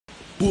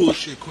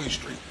bullshit. Queen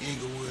Street,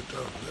 Inglewood,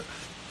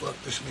 fuck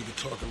this nigga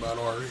talking about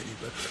already,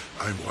 but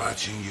I'm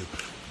watching you.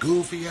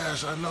 Goofy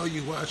ass, I know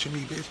you watching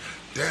me, bitch.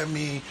 That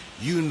mean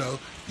you know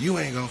you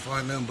ain't gonna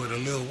find nothing but a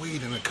little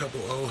weed and a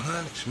couple old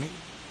hundreds, me.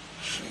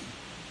 See.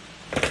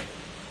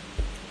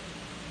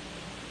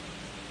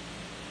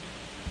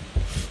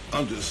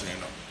 I'm just saying,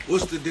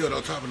 what's the deal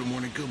though? Top of the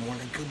morning, good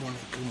morning, good morning,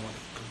 good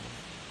morning, good morning.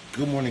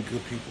 Good morning,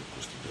 good people.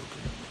 What's the deal? Good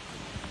morning.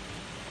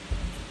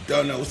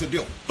 Don't know, what's the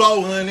deal?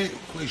 400,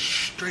 Queen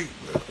Street,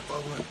 bro,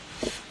 400.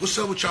 What's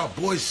up with y'all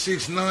boys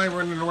 6'9"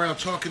 running around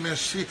talking that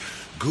shit?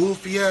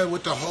 Goofy ass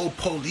with the whole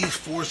police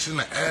force and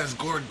the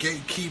Asgard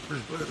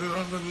gatekeepers, but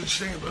I'm just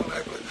saying, but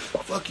like,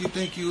 fuck you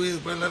think you is,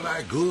 but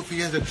like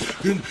goofy ass,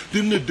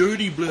 them the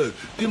dirty blood,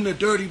 them the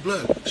dirty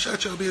blood.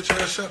 Shut your bitch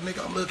ass up,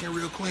 nigga. I'm looking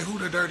real clean. Who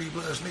the dirty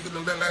bloods,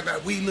 nigga?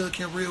 Like we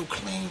looking real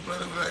clean,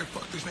 blood. Like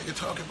fuck this nigga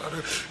talking about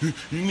her.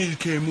 You niggas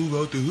can't move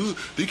out the hood.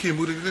 They can't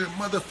move the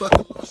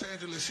motherfucker. Los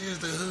Angeles is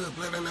the hood,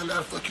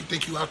 blood. Fuck you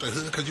think you out the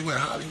hood because you in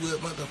Hollywood,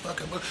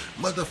 motherfucker.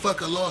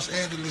 Motherfucker, Los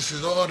Angeles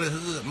is all the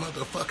hood,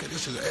 motherfucker.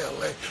 This is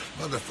LA.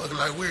 Motherfucker,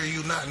 like where are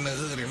you not in the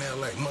hood in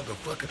LA,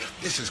 motherfucker?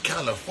 This is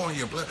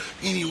California, blood.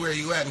 Anywhere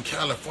you at in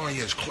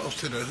California is close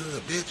to the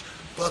hood, bitch.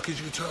 Fuck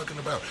is you talking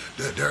about?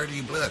 The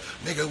dirty blood.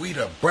 Nigga, we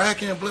the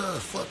Bracken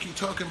blood. Fuck you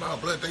talking about,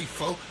 blood. They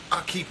folk.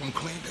 I keep them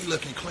clean. They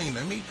looking clean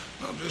to me.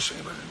 I'm just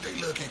saying, but they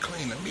looking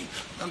clean to me.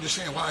 I'm just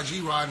saying,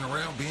 YG riding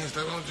around, Benz.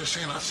 I'm just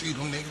saying, I see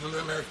them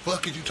niggas. Like,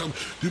 fuck is you talking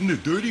about? Them the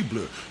dirty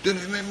blood. Then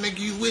nigga,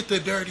 you with the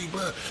dirty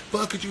blood.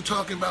 Fuck is you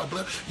talking about,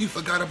 blood? You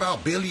forgot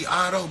about Billy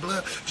Otto,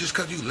 blood? Just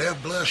cause you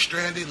left blood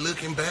stranded,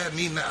 looking bad,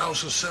 needing the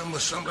house or something.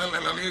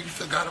 You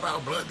forgot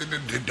about blood,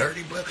 the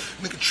dirty blood.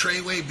 Nigga,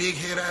 Treyway, big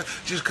head ass.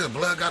 Just cause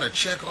blood got a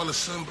check all of a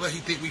sudden, blood. He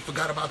think we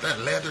forgot about that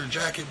leather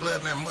jacket, blood,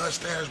 and that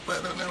mustache,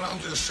 blood. I'm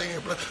just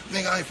saying, blood.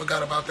 Nigga, I ain't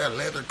forgot about that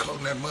leather coat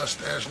and that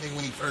mustache, nigga,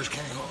 when he first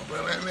came home,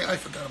 blood. Nigga, I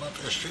ain't forgot about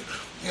that shit.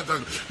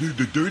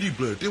 The dirty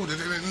blood.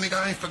 Nigga,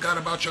 I ain't forgot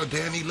about your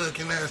Danny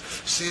looking ass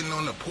sitting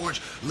on the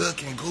porch,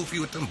 looking goofy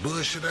with them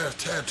bullshit ass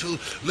tattoos,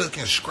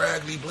 looking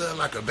scraggly, blood,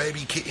 like a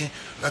baby kitten,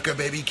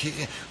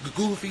 The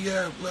goofy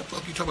ass, what the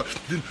fuck you talking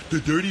about? The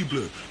dirty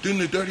blood. Then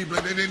the dirty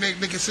blood.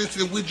 Nigga, since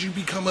then, would you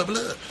become a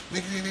blood?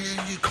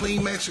 Nigga, you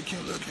clean Mexican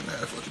looking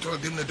ass. Fuck you talking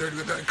about them the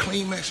dirty blood,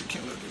 clean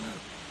Mexican looking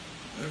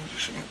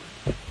ass.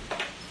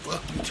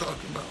 Fuck you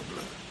talking about,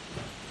 blood?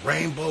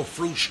 Rainbow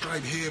fruit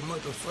stripe head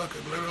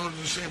motherfucker, blood. I'm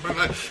just saying, but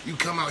like you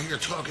come out here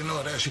talking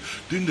all that shit.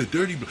 Then the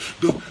dirty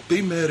blood,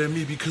 they mad at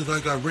me because I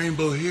got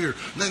rainbow hair.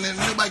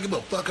 Nobody give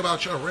a fuck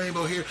about your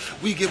rainbow hair.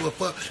 We give a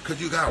fuck because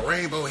you got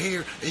rainbow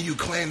hair and you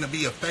claim to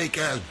be a fake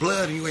ass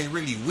blood and you ain't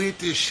really with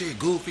this shit,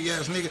 goofy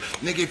ass nigga.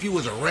 Nigga, if you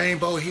was a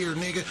rainbow hair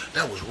nigga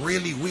that was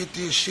really with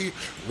this shit,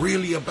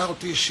 really about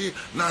this shit,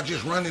 not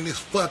just running this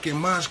fucking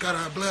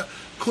mascara blood.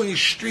 Queen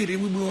Street,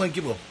 and we wouldn't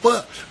give a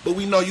fuck, but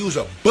we know you's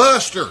a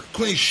buster.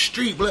 Queen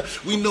Street, blood.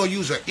 We know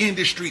you's an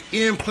industry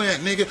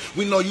implant, nigga.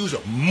 We know you's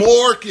a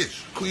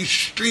Marcus. Queen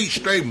Street,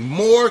 straight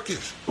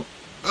Marcus.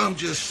 I'm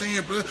just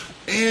saying, bro.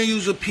 And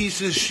you's a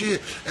piece of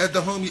shit. At the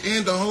homie,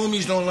 and the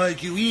homies don't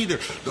like you either.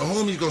 The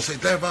homies gonna say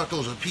that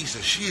Vato's a piece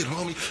of shit,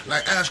 homie.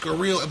 Like ask a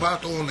real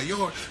Vato on the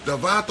yard. The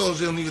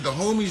Vatos don't either. The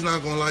homies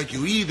not gonna like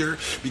you either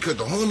because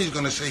the homies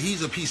gonna say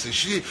he's a piece of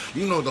shit.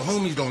 You know the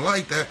homies don't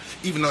like that,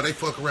 even though they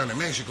fuck around in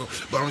Mexico.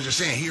 But I'm just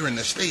saying here in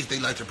the States they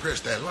like to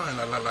press that line,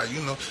 like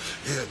you know,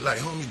 like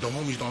homies. The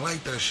homies don't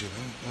like that shit. You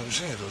know what I'm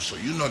saying? So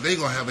you know they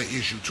gonna have an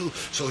issue too.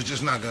 So it's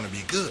just not gonna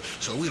be good.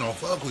 So we don't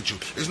fuck with you.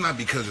 It's not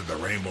because of the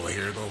rainbow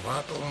hair though,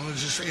 Vato. I'm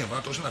just saying,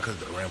 Vato, it's not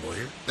because of the rainbow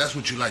hair. That's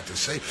what you like to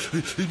say.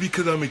 It's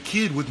because I'm a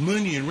kid with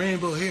money and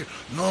rainbow hair.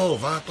 No,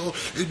 Vato.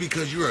 It's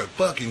because you're a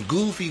fucking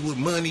goofy with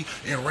money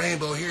and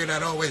rainbow hair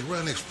that always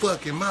run his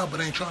fucking mouth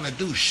but ain't trying to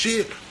do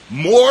shit.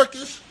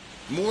 Marcus?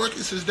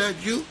 Marcus, is that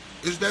you?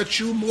 Is that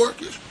you,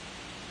 Marcus?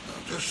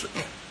 I'm just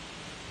saying.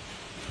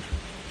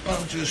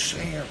 I'm just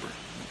saying, bro.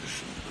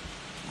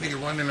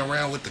 Nigga running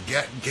around with the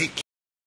gate